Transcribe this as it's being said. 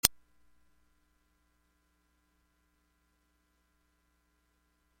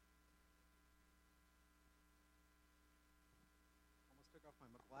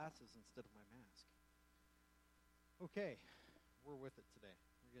glasses instead of my mask. Okay, we're with it today.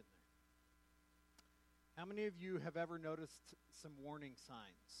 We're getting there. How many of you have ever noticed some warning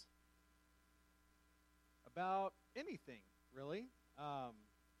signs? About anything, really.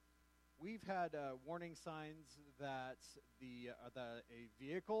 We've had warning signs that a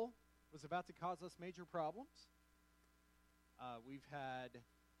vehicle was about to cause us major problems. We've had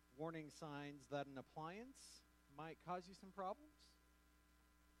warning signs that an appliance might cause you some problems.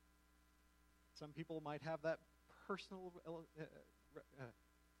 Some people might have that personal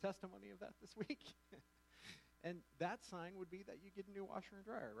testimony of that this week. And that sign would be that you get a new washer and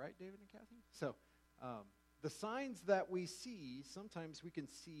dryer, right, David and Kathy? So the signs that we see, sometimes we can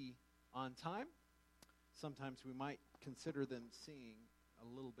see on time. Sometimes we might consider them seeing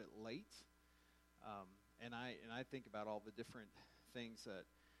a little bit late. And I think about all the different things that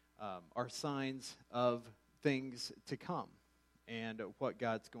are signs of things to come and what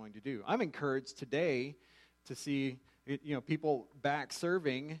God's going to do. I'm encouraged today to see people back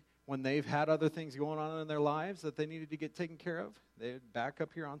serving when they've had other things going on in their lives that they needed to get taken care of. They're back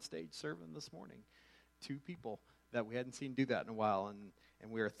up here on stage serving this morning. 2 people that we hadn't seen do that in a while,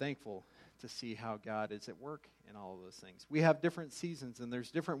 and we are thankful to see how God is at work in all of those things. We have different seasons, and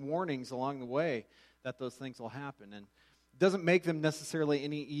there's different warnings along the way that those things will happen. And it doesn't make them necessarily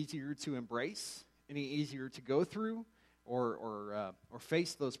any easier to embrace, any easier to go through, or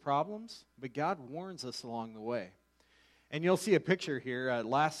face those problems, but God warns us along the way. And you'll see a picture here.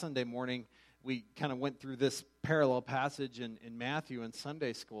 Last Sunday morning, we kind of went through this parallel passage in Matthew in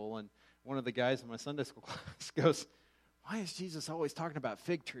Sunday school, and one of the guys in my Sunday school class goes, "Why is Jesus always talking about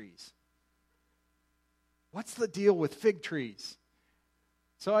fig trees? What's the deal with fig trees?"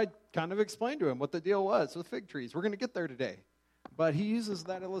 So I kind of explained to him what the deal was with fig trees. We're going to get there today. But he uses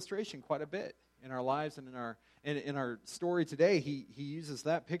that illustration quite a bit in our lives and in our story today. He uses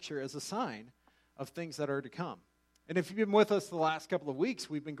that picture as a sign of things that are to come. And if you've been with us the last couple of weeks,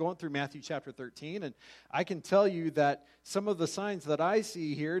 we've been going through Matthew chapter 13, and I can tell you that some of the signs that I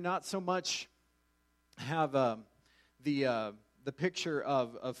see here not so much have the picture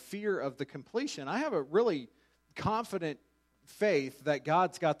of fear of the completion. I have a really confident faith that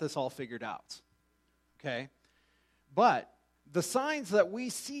God's got this all figured out, okay? But the signs that we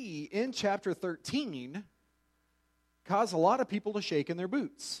see in chapter 13 cause a lot of people to shake in their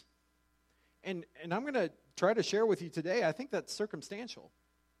boots. And I'm going to try to share with you today, I think that's circumstantial.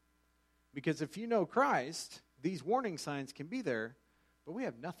 Because if you know Christ, these warning signs can be there, but we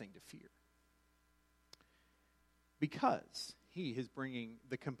have nothing to fear. Because he is bringing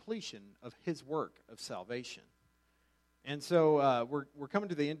the completion of his work of salvation. And so we're coming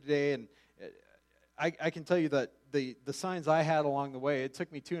to the end today, and I can tell you that the signs I had along the way, it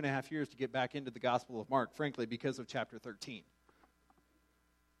took me 2.5 years to get back into the Gospel of Mark, frankly, because of chapter 13.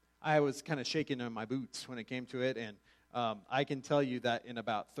 I was kind of shaking in my boots when it came to it, and I can tell you that in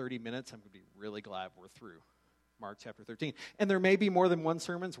about 30 minutes, I'm going to be really glad we're through Mark chapter 13. And there may be more than one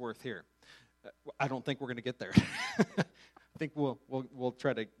sermon's worth here. I don't think we're going to get there. I think we'll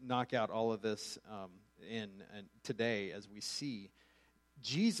try to knock out all of this in today as we see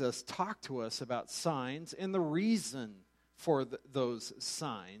Jesus talk to us about signs and the reason for those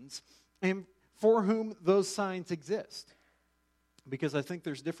signs and for whom those signs exist. Because I think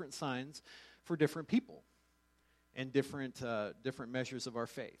there's different signs for different people and different measures of our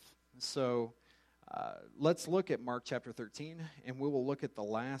faith. So let's look at Mark chapter 13, and we will look at the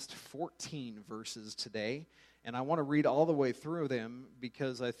last 14 verses today. And I want to read all the way through them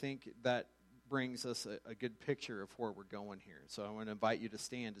because I think that brings us a good picture of where we're going here. So I want to invite you to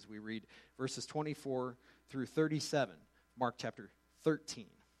stand as we read verses 24 through 37, Mark chapter 13.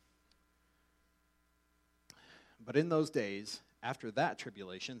 But in those days, after that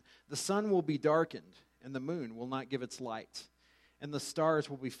tribulation, the sun will be darkened, and the moon will not give its light, and the stars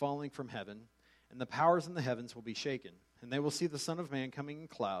will be falling from heaven, and the powers in the heavens will be shaken. And they will see the Son of Man coming in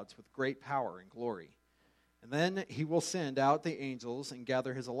clouds with great power and glory. And then he will send out the angels and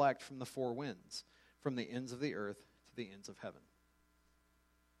gather his elect from the 4 winds, from the ends of the earth to the ends of heaven.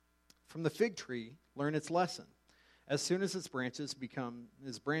 From the fig tree, learn its lesson. As soon as its branch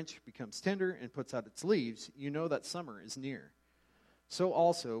becomes tender and puts out its leaves, you know that summer is near. So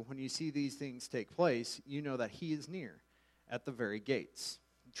also, when you see these things take place, you know that he is near, at the very gates.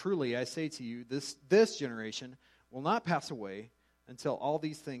 Truly, I say to you, this generation will not pass away until all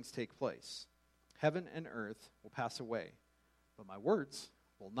these things take place. Heaven and earth will pass away, but my words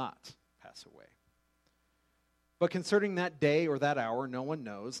will not pass away. But concerning that day or that hour, no one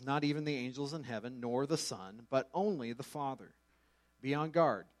knows, not even the angels in heaven, nor the Son, but only the Father. Be on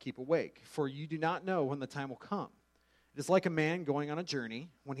guard, keep awake, for you do not know when the time will come. It is like a man going on a journey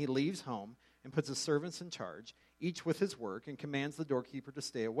when he leaves home and puts his servants in charge, each with his work, and commands the doorkeeper to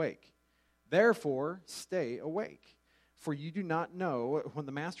stay awake. Therefore, stay awake, for you do not know when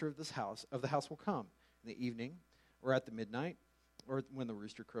the master of the house will come, in the evening, or at the midnight, or when the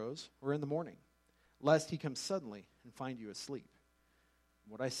rooster crows, or in the morning, lest he come suddenly and find you asleep.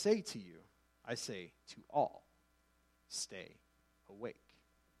 What I say to you, I say to all, stay awake.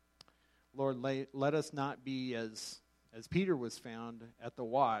 Lord, let us not be as Peter was found at the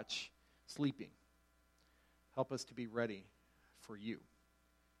watch, sleeping. Help us to be ready for you.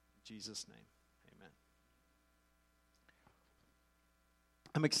 In Jesus' name, amen.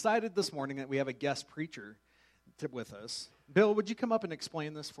 I'm excited this morning that we have a guest preacher with us. Bill, would you come up and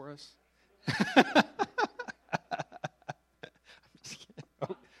explain this for us? I'm just kidding.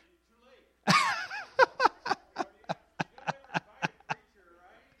 Oh.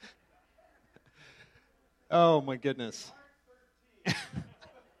 Oh, my goodness.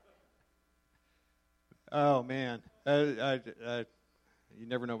 Oh, man. You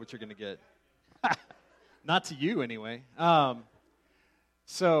never know what you're going to get. Not to you, anyway.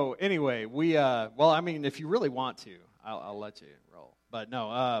 So, anyway, if you really want to, I'll let you roll. But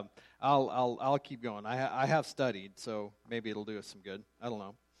no, I'll keep going. I have studied, so maybe it'll do us some good. I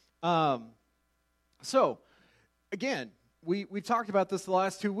don't know. So, again, we've talked about this the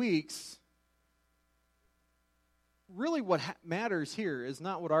last 2 weeks. Really what matters here is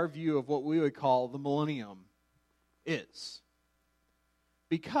not what our view of what we would call the millennium is.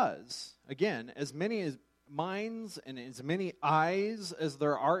 Because, again, as many as minds and as many eyes as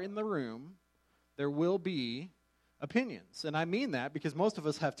there are in the room, there will be opinions. And I mean that because most of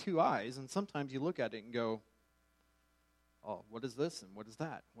us have two eyes, and sometimes you look at it and go, oh, what is this and what is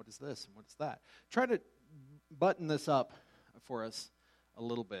that? What is this and what is that? Try to button this up for us a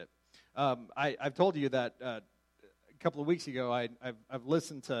little bit. I've told you that a couple of weeks ago, I've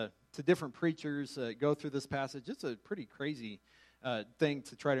listened to different preachers go through this passage. It's a pretty crazy thing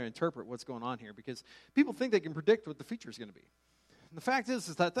to try to interpret what's going on here because people think they can predict what the future is going to be. And the fact is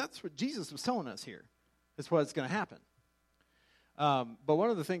that that's what Jesus was telling us here. Is what's going to happen. But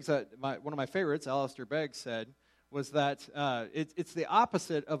one of the things that one of my favorites, Alistair Begg, said was that it's the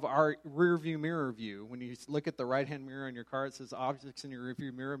opposite of our rear-view mirror view. When you look at the right-hand mirror in your car, it says objects in your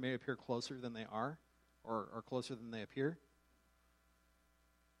rear-view mirror may appear closer than they are or closer than they appear.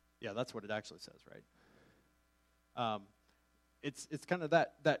 Yeah, that's what it actually says, right? It's kind of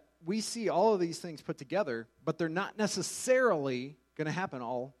that we see all of these things put together, but they're not necessarily going to happen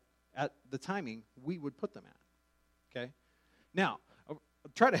all at the timing we would put them at. Okay? Now, I'll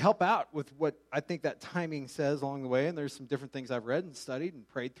try to help out with what I think that timing says along the way, and there's some different things I've read and studied and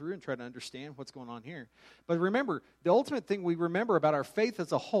prayed through and tried to understand what's going on here. But remember, the ultimate thing we remember about our faith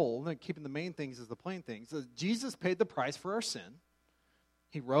as a whole, and keeping the main things as the plain things, is Jesus paid the price for our sin.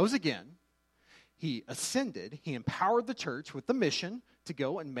 He rose again. He ascended. He empowered the church with the mission to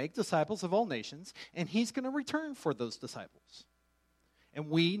go and make disciples of all nations, and he's going to return for those disciples. And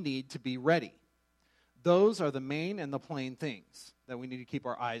we need to be ready. Those are the main and the plain things that we need to keep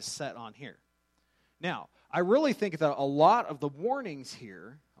our eyes set on here. Now, I really think that a lot of the warnings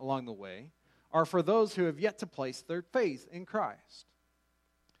here along the way are for those who have yet to place their faith in Christ.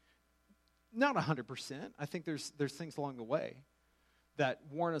 Not 100%. I think there's things along the way that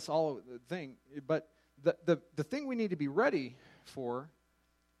warn us all of the thing. But the thing we need to be ready for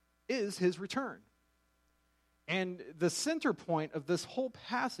is his return. And the center point of this whole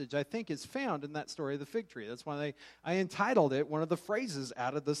passage, I think, is found in that story of the fig tree. That's why I entitled it one of the phrases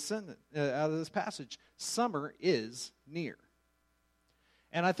out of this passage, "Summer is near."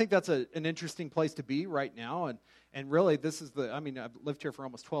 And I think that's an interesting place to be right now. And really, this is I've lived here for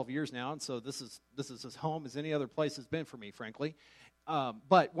almost 12 years now, and so this is as home as any other place has been for me, frankly.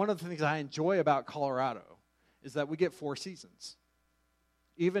 But one of the things I enjoy about Colorado is that we get 4 seasons,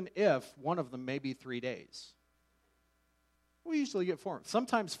 even if one of them may be 3 days. We usually get 4.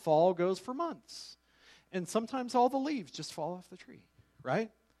 Sometimes fall goes for months. And sometimes all the leaves just fall off the tree, right?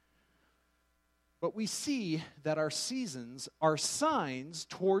 But we see that our seasons are signs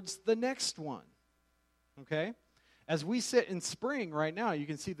towards the next one, okay? As we sit in spring right now, you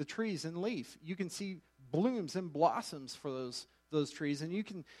can see the trees in leaf. You can see blooms and blossoms for those trees, and you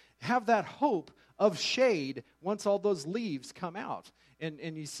can have that hope of shade once all those leaves come out.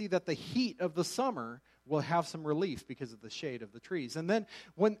 And you see that the heat of the summer will have some relief because of the shade of the trees. And then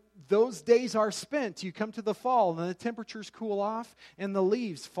when those days are spent, you come to the fall, and the temperatures cool off, and the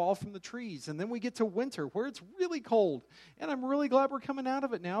leaves fall from the trees. And then we get to winter, where it's really cold. And I'm really glad we're coming out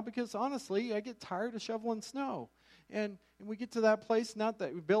of it now, because honestly, I get tired of shoveling snow. And we get to that place, not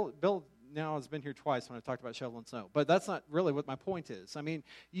that Bill now has been here twice when I talked about shoveling snow. But that's not really what my point is. I mean,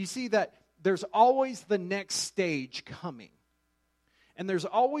 you see that there's always the next stage coming. And there's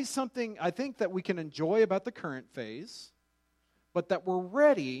always something, I think, that we can enjoy about the current phase, but that we're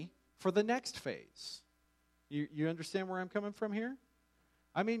ready for the next phase. You understand where I'm coming from here?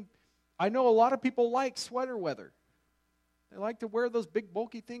 I mean, I know a lot of people like sweater weather. They like to wear those big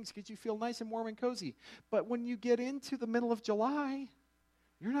bulky things because you feel nice and warm and cozy. But when you get into the middle of July,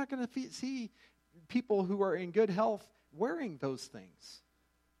 you're not going to see people who are in good health wearing those things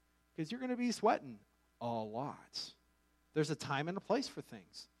because you're going to be sweating a lot. There's a time and a place for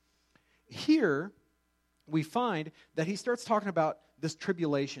things. Here, we find that he starts talking about this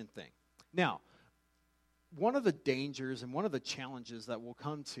tribulation thing. Now, one of the dangers and one of the challenges that we'll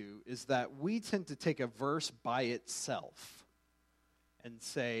come to is that we tend to take a verse by itself and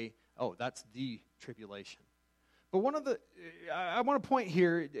say, oh, that's the tribulation. But one of the, I want to point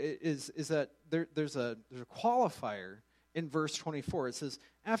here is that there's a qualifier in verse 24. It says,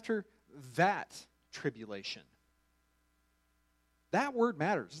 after that tribulation. That word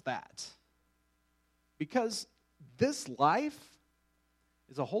matters, that. Because this life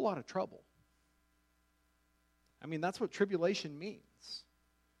is a whole lot of trouble. I mean, that's what tribulation means.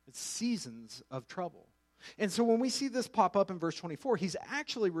 It's seasons of trouble. And so when we see this pop up in verse 24, he's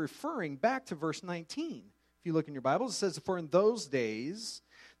actually referring back to verse 19. If you look in your Bibles, it says, for in those days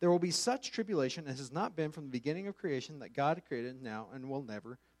there will be such tribulation as has not been from the beginning of creation that God created now and will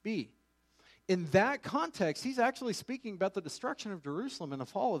never be. In that context, he's actually speaking about the destruction of Jerusalem and the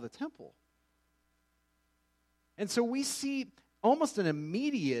fall of the temple. And so we see almost an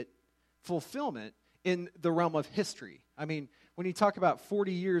immediate fulfillment in the realm of history. I mean, when you talk about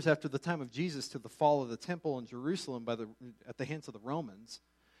 40 years after the time of Jesus to the fall of the temple in Jerusalem at the hands of the Romans,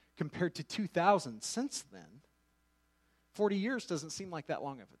 compared to 2,000 since then, 40 years doesn't seem like that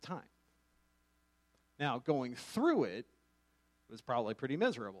long of a time. Now, going through it was probably pretty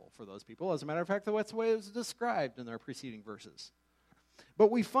miserable for those people. As a matter of fact, that's the way it was described in their preceding verses. But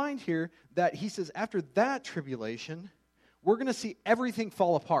we find here that he says, after that tribulation, we're going to see everything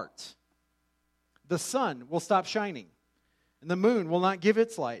fall apart. The sun will stop shining, and the moon will not give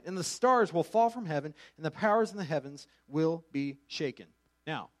its light, and the stars will fall from heaven, and the powers in the heavens will be shaken.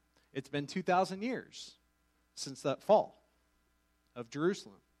 Now, it's been 2,000 years since that fall of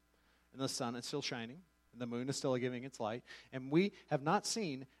Jerusalem, and the sun is still shining, and the moon is still giving its light, and we have not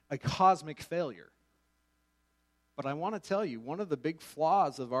seen a cosmic failure. But I want to tell you, one of the big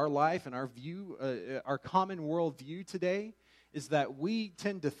flaws of our life and our view, our common world view today, is that we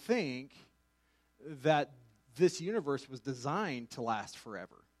tend to think that this universe was designed to last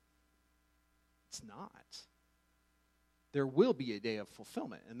forever. It's not. There will be a day of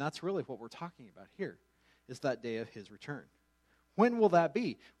fulfillment, and that's really what we're talking about here, is that day of his return. When will that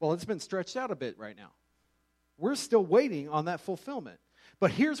be? Well, it's been stretched out a bit right now. We're still waiting on that fulfillment.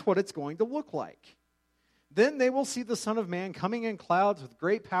 But here's what it's going to look like. Then they will see the Son of Man coming in clouds with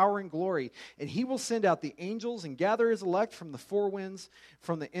great power and glory, and he will send out the angels and gather his elect from the four winds,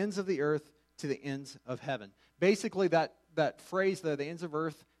 from the ends of the earth to the ends of heaven. Basically, that phrase, the ends of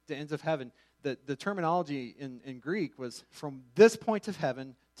earth to ends of heaven, the terminology in Greek was from this point of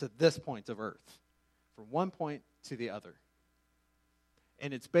heaven to this point of earth, from one point to the other.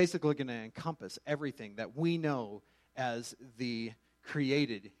 And it's basically going to encompass everything that we know as the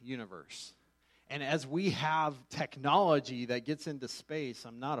created universe. And as we have technology that gets into space,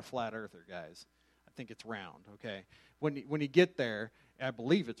 I'm not a flat earther, guys. I think it's round, okay? When you get there, I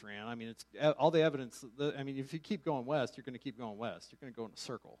believe it's round. I mean, it's all the evidence. If you keep going west, you're going to keep going west. You're going to go in a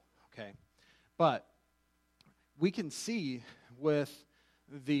circle, okay? But we can see with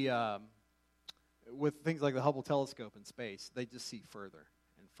things like the Hubble telescope in space, they just see further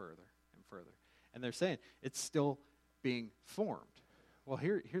and further and further. And they're saying it's still being formed. Well,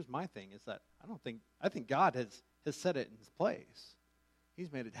 here's my thing is that I think God has set it in his place.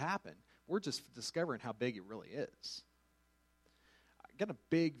 He's made it happen. We're just discovering how big it really is. I got a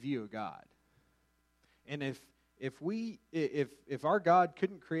big view of God. And if our God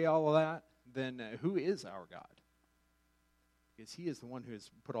couldn't create all of that, then who is our God? Because he is the one who has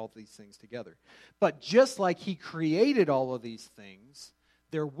put all these things together. But just like he created all of these things,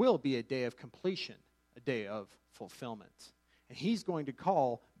 there will be a day of completion, a day of fulfillment. And he's going to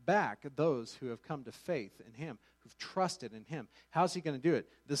call back those who have come to faith in him, who've trusted in him. How's he going to do it?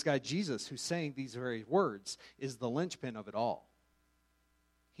 This guy Jesus, who's saying these very words, is the linchpin of it all.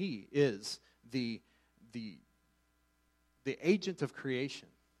 He is the agent of creation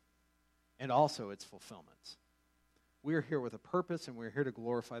and also its fulfillment. We're here with a purpose, and we're here to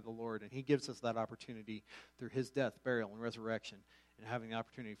glorify the Lord. And he gives us that opportunity through his death, burial, and resurrection, and having the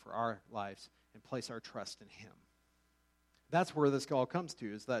opportunity for our lives and place our trust in him. That's where this all comes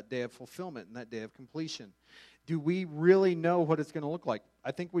to, is that day of fulfillment and that day of completion. Do we really know what it's going to look like?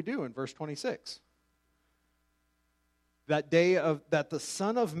 I think we do in verse 26. That day that the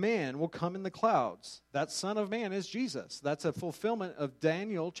Son of Man will come in the clouds. That Son of Man is Jesus. That's a fulfillment of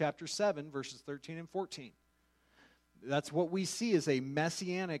Daniel chapter 7, verses 13 and 14. That's what we see as a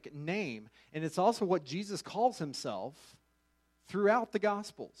messianic name. And it's also what Jesus calls himself throughout the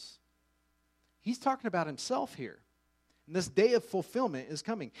Gospels. He's talking about himself here. And this day of fulfillment is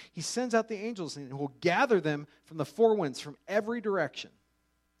coming. He sends out the angels and will gather them from the four winds, from every direction.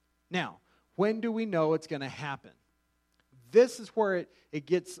 Now, when do we know it's going to happen? This is where it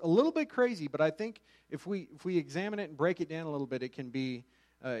gets a little bit crazy, but I think if we examine it and break it down a little bit, it can be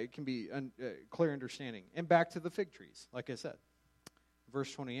clear understanding. And back to the fig trees, like I said.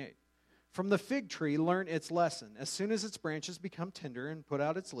 Verse 28. From the fig tree, learn its lesson. As soon as its branches become tender and put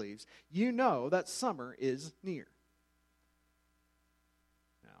out its leaves, you know that summer is near.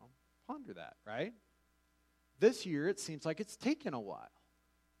 Now, ponder that, right? This year, it seems like it's taken a while.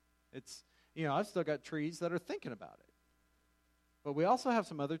 I've still got trees that are thinking about it. But we also have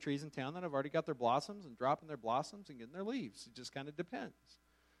some other trees in town that have already got their blossoms and dropping their blossoms and getting their leaves. It just kind of depends.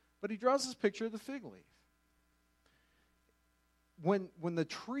 But he draws this picture of the fig leaf. When the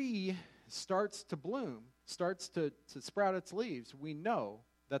tree starts to bloom, starts to sprout its leaves, we know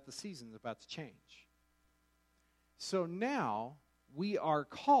that the season is about to change. So now we are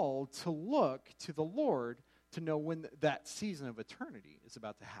called to look to the Lord to know when that season of eternity is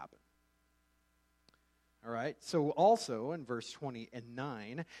about to happen. All right, so also in verse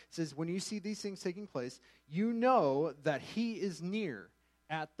 29, it says, when you see these things taking place, you know that he is near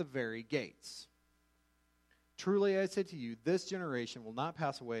at the very gates. Truly I say to you, this generation will not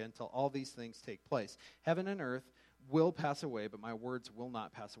pass away until all these things take place. Heaven and earth will pass away, but my words will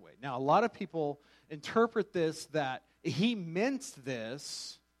not pass away. Now, a lot of people interpret this that he meant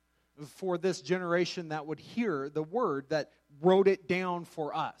this for this generation that would hear the word, that wrote it down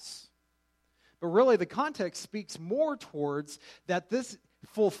for us. But really, the context speaks more towards that this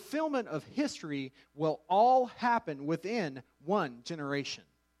fulfillment of history will all happen within one generation.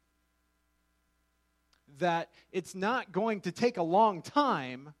 That it's not going to take a long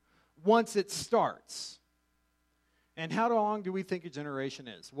time once it starts. And how long do we think a generation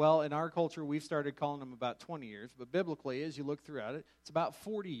is? Well, in our culture, we've started calling them about 20 years. But biblically, as you look throughout it, it's about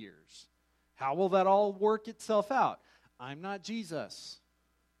 40 years. How will that all work itself out? I'm not Jesus.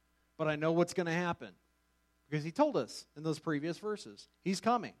 But I know what's going to happen. Because he told us in those previous verses. He's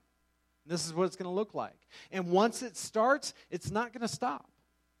coming. And this is what it's going to look like. And once it starts, it's not going to stop.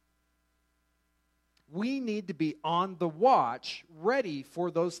 We need to be on the watch, ready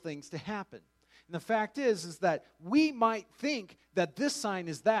for those things to happen. And the fact is that we might think that this sign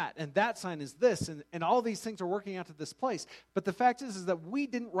is that, and that sign is this, and all these things are working out to this place. But the fact is that we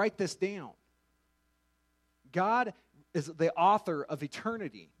didn't write this down. God is the author of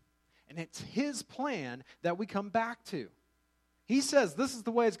eternity. And it's his plan that we come back to. He says this is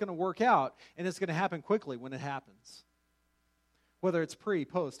the way it's going to work out, and it's going to happen quickly when it happens. Whether it's pre,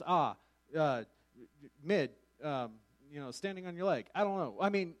 post, mid, standing on your leg. I don't know. I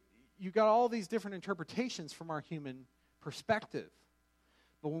mean, you've got all these different interpretations from our human perspective.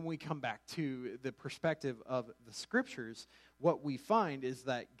 But when we come back to the perspective of the Scriptures, what we find is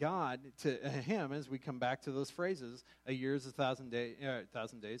that God, to him, as we come back to those phrases, a year is 1,000 days.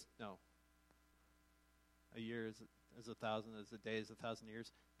 No. A year is 1,000, as a day is 1,000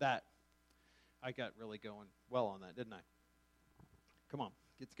 years. That, I got really going well on that, didn't I? Come on,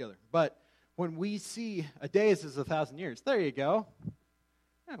 get together. But when we see a day is 1,000 years, there you go.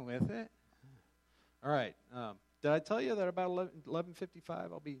 I'm with it. All right. Did I tell you that about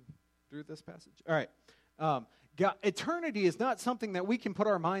 11:55 I'll be through this passage? All right. God, eternity is not something that we can put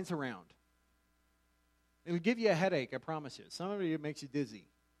our minds around. It would give you a headache, I promise you. Some of you, it makes you dizzy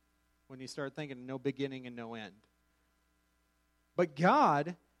when you start thinking no beginning and no end. But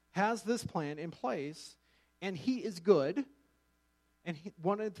God has this plan in place, and he is good. And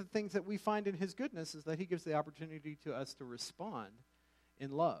one of the things that we find in his goodness is that he gives the opportunity to us to respond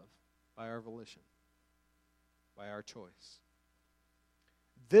in love by our volition, by our choice.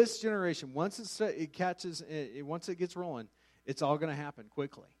 This generation, once it gets rolling, it's all going to happen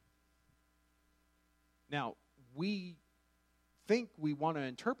quickly. Now, we think we want to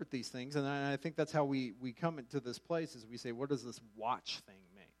interpret these things, and I think that's how we come into this place, is we say, what does this watch thing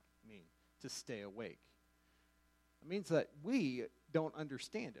mean, to stay awake? It means that we don't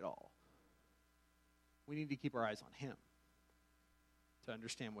understand it all. We need to keep our eyes on him to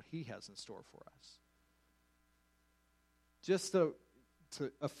understand what he has in store for us. Just to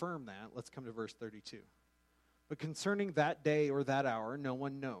affirm that, let's come to verse 32. But concerning that day or that hour, no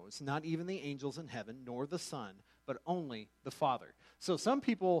one knows, not even the angels in heaven, nor the Son, but only the Father. So some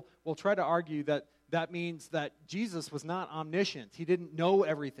people will try to argue that that means that Jesus was not omniscient. He didn't know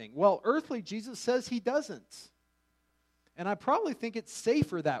everything. Well, earthly Jesus says he doesn't. And I probably think it's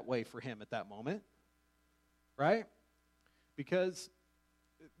safer that way for him at that moment, right? Because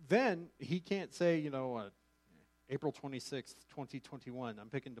then he can't say, April 26th, 2021, I'm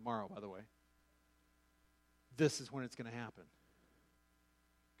picking tomorrow, by the way. This is when it's going to happen.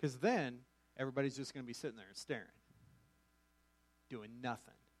 Because then everybody's just going to be sitting there and staring, doing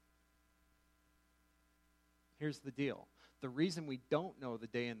nothing. Here's the deal. The reason we don't know the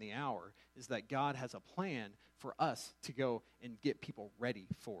day and the hour is that God has a plan for us to go and get people ready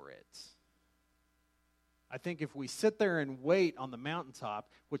for it. I think if we sit there and wait on the mountaintop,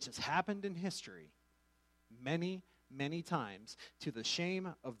 which has happened in history many, many times, to the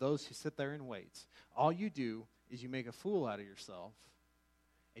shame of those who sit there and wait, all you do is you make a fool out of yourself,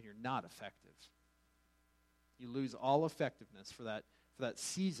 and you're not effective. You lose all effectiveness for that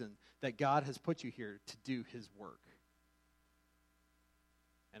season that God has put you here to do his work.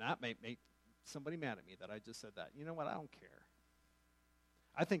 And that may make somebody mad at me that I just said that. You know what? I don't care.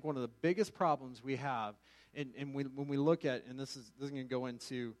 I think one of the biggest problems we have, and when we look at, and this is going to go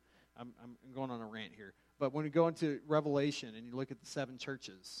into, I'm going on a rant here, but when we go into Revelation and you look at the 7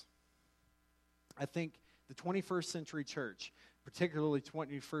 churches, I think the 21st century church, particularly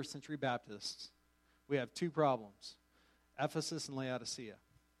 21st century Baptists, we have 2 problems: Ephesus and Laodicea.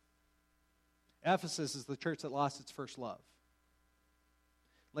 Ephesus is the church that lost its first love.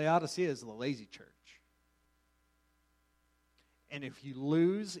 Laodicea is the lazy church. And if you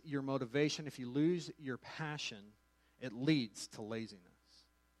lose your motivation, if you lose your passion, it leads to laziness.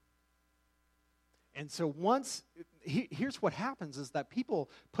 And so here's what happens is that people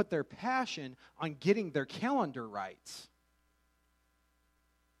put their passion on getting their calendar right,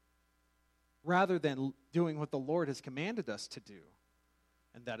 rather than doing what the Lord has commanded us to do,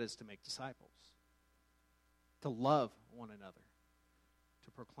 and that is to make disciples, to love one another,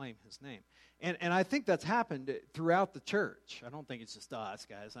 to proclaim his name. And I think that's happened throughout the church. I don't think it's just us,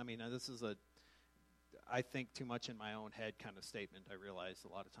 guys. I mean, this is I think too much in my own head kind of statement, I realize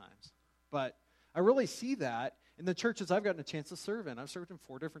a lot of times. But I really see that in the churches I've gotten a chance to serve in. I've served in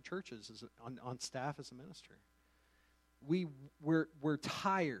 4 different churches on staff as a minister. We're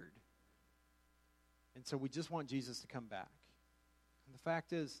tired. And so we just want Jesus to come back. And the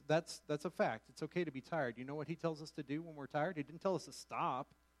fact is, that's a fact. It's okay to be tired. You know what he tells us to do when we're tired? He didn't tell us to stop.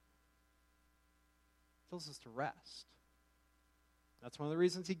 He tells us to rest. That's one of the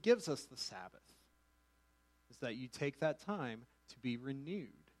reasons he gives us the Sabbath, is that you take that time to be renewed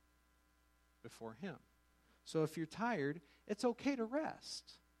before him. So if you're tired, it's okay to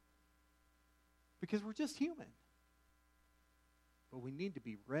rest, because we're just human. But we need to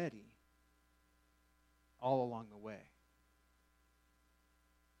be ready all along the way.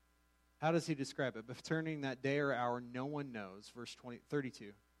 How does he describe it? But concerning that day or hour, no one knows. Verse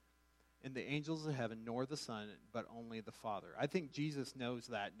 32. And the angels of heaven, nor the Son, but only the Father. I think Jesus knows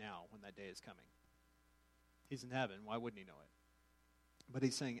that now when that day is coming. He's in heaven. Why wouldn't he know it? But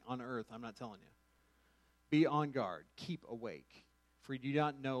he's saying, on earth, I'm not telling you. Be on guard. Keep awake. For you do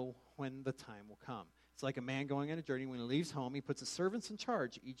not know when the time will come. It's like a man going on a journey. When he leaves home, he puts his servants in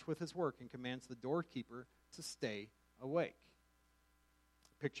charge, each with his work, and commands the doorkeeper to stay awake.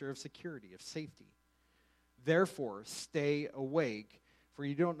 A picture of security, of safety. Therefore, stay awake, for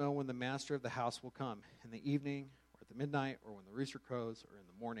you don't know when the master of the house will come, in the evening, or at the midnight, or when the rooster crows, or in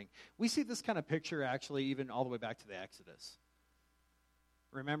the morning. We see this kind of picture actually even all the way back to the Exodus.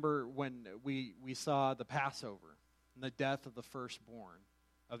 Remember when we saw the Passover and the death of the firstborn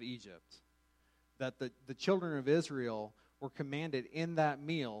of Egypt, that the children of Israel were commanded in that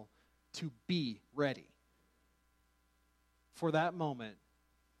meal to be ready for that moment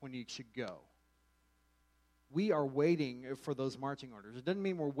when you should go. We are waiting for those marching orders. It doesn't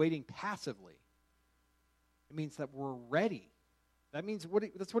mean we're waiting passively. It means that we're ready.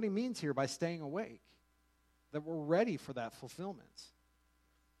 That's what he means here by staying awake, that we're ready for that fulfillment,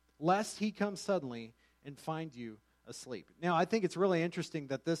 lest he come suddenly and find you asleep. Now, I think it's really interesting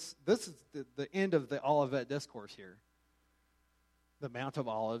that this is the end of the Olivet Discourse here, the Mount of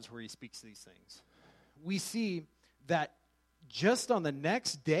Olives, where he speaks these things. We see that just on the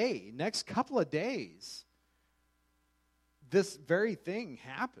next couple of days, this very thing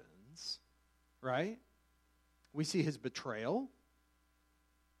happens, right? We see his betrayal.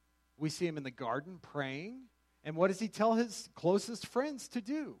 We see him in the garden praying. And what does he tell his closest friends to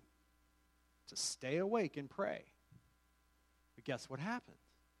do? To stay awake and pray. But guess what happened?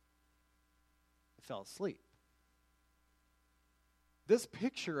 They fell asleep. This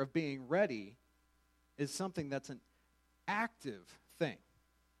picture of being ready is something that's an active thing.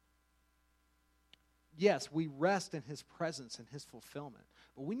 Yes, we rest in his presence and his fulfillment.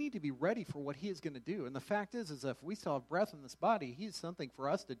 But we need to be ready for what he is going to do. And the fact is if we still have breath in this body, he has something for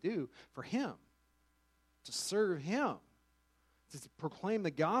us to do for him. To serve him. To proclaim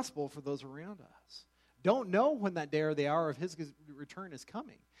the gospel for those around us. Don't know when that day or the hour of his return is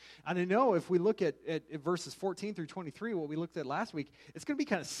coming. And I know if we look at verses 14 through 23, what we looked at last week, it's going to be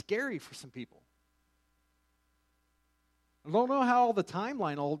kind of scary for some people. I don't know how all the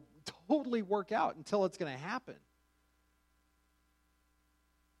timeline will totally work out until it's going to happen.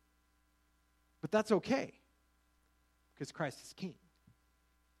 But that's okay. Because Christ is King.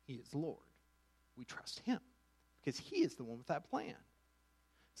 He is Lord. We trust him. Because he is the one with that plan.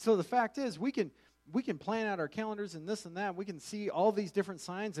 So the fact is, we can plan out our calendars and this and that. We can see all these different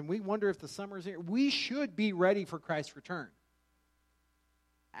signs, and we wonder if the summer is here. We should be ready for Christ's return.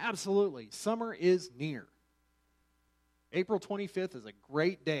 Absolutely. Summer is near. April 25th is a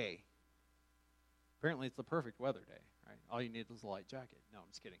great day. Apparently, it's the perfect weather day, right? All you need is a light jacket. No, I'm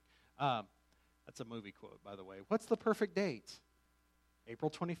just kidding. That's a movie quote, by the way. What's the perfect date? April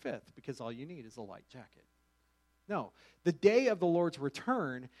 25th, because all you need is a light jacket. No, the day of the Lord's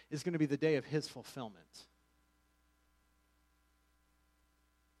return is going to be the day of his fulfillment.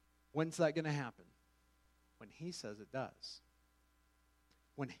 When's that going to happen? When he says it does.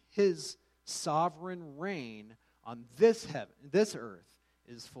 When his sovereign reign on this heaven, this earth,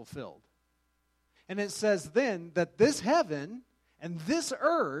 is fulfilled. And it says then that this heaven and this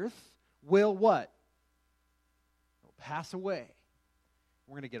earth will what? It'll pass away.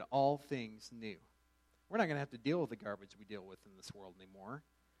 We're going to get all things new. We're not going to have to deal with the garbage we deal with in this world anymore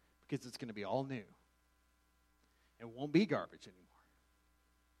because it's going to be all new. It won't be garbage anymore.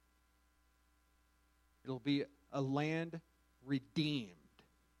 It'll be a land redeemed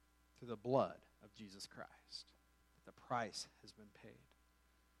through the blood of Jesus Christ. The price has been paid.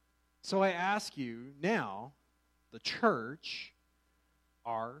 So I ask you now, the church,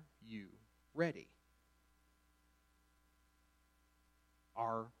 are you ready?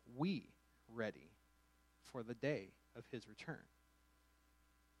 Are we ready for the day of his return?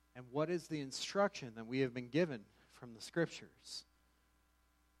 And what is the instruction that we have been given from the scriptures?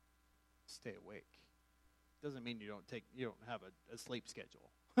 Stay awake. Doesn't mean you don't have a sleep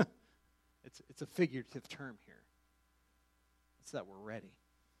schedule. It's a figurative term here. It's that we're ready.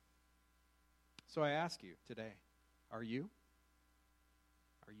 So I ask you today, are you?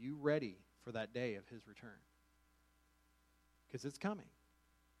 Are you ready for that day of his return? Because it's coming.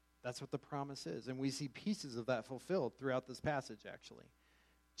 That's what the promise is. And we see pieces of that fulfilled throughout this passage, actually.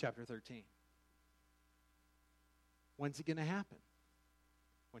 Chapter 13. When's it going to happen?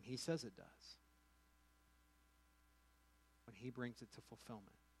 When he says it does. When he brings it to fulfillment.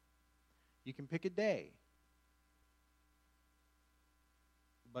 You can pick a day,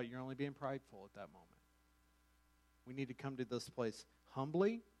 but you're only being prideful at that moment. We need to come to this place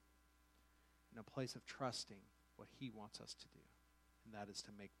humbly, in a place of trusting what he wants us to do. And that is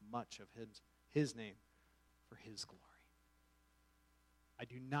to make much of his name for his glory. I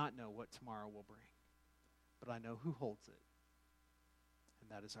do not know what tomorrow will bring, but I know who holds it,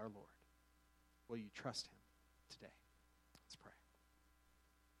 and that is our Lord. Will you trust him today? Let's pray.